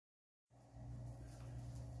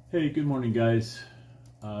Hey, good morning guys.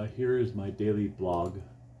 Here is my daily blog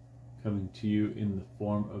coming to you in the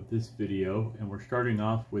form of this video, and we're starting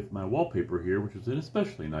off with my wallpaper here, which is an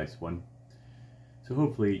especially nice one. So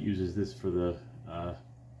hopefully it uses this for the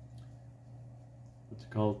what's it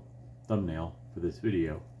called, thumbnail for this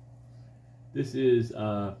video. This is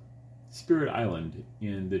Spirit Island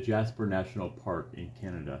in the Jasper National Park in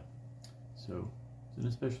Canada. So it's an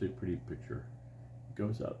especially pretty picture. It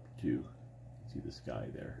goes up to see the sky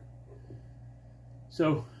there.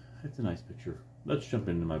 So it's a nice picture. Let's jump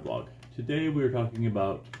into my blog. Today we are talking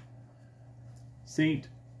about Saint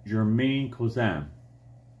Germaine,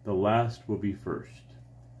 the last will be first.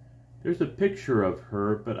 There's a picture of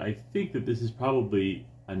her, but I think that this is probably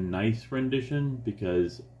a nice rendition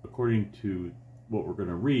because according to what we're going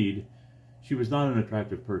to read, she was not an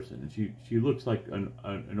attractive person. And she looks like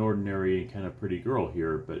an ordinary and kind of pretty girl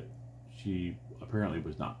here, but she apparently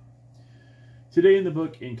was not. Today in the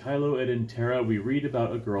book In Caelo et in Terra, we read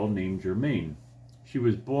about a girl named Germaine. She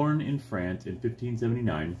was born in France in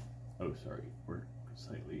 1579. Oh, sorry, we're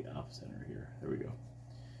slightly off center here. There we go.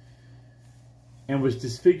 And was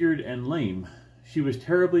disfigured and lame. She was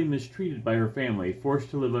terribly mistreated by her family,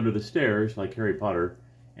 forced to live under the stairs, like Harry Potter,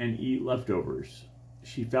 and eat leftovers.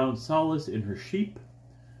 She found solace in her sheep,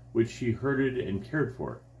 which she herded and cared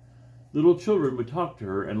for. Little children would talk to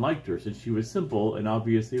her and liked her since she was simple and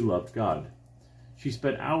obviously loved God. She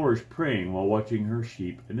spent hours praying while watching her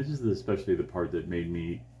sheep, and this is especially the part that made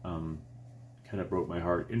me, kind of broke my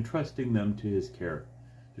heart, entrusting them to his care.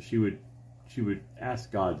 So she would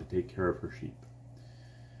ask God to take care of her sheep.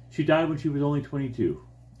 She died when she was only 22,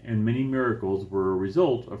 and many miracles were a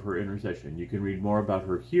result of her intercession. You can read more about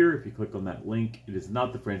her here if you click on that link. It is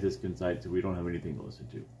not the Franciscan site, so we don't have anything to listen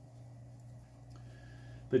to.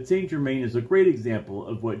 But Saint Germaine is a great example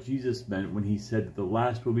of what Jesus meant when he said that the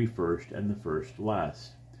last will be first and the first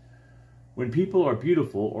last. When people are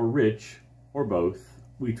beautiful or rich, or both,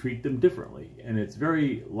 we treat them differently, and it's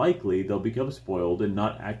very likely they'll become spoiled and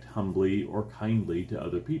not act humbly or kindly to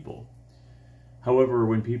other people. However,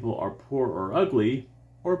 when people are poor or ugly,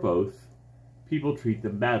 or both, people treat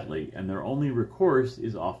them badly, and their only recourse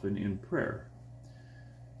is often in prayer.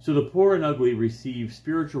 So the poor and ugly receive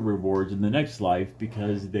spiritual rewards in the next life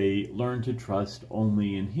because they learn to trust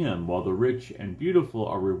only in Him, while the rich and beautiful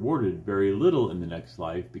are rewarded very little in the next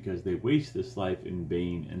life because they waste this life in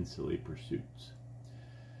vain and silly pursuits.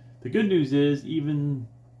 The good news is even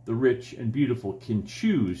the rich and beautiful can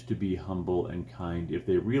choose to be humble and kind if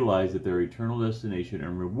they realize that their eternal destination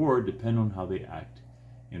and reward depend on how they act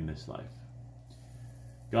in this life.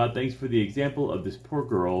 God, thanks for the example of this poor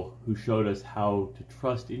girl who showed us how to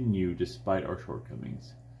trust in you despite our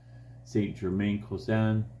shortcomings. Saint Germaine,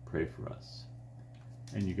 pray for us.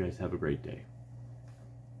 And you guys have a great day.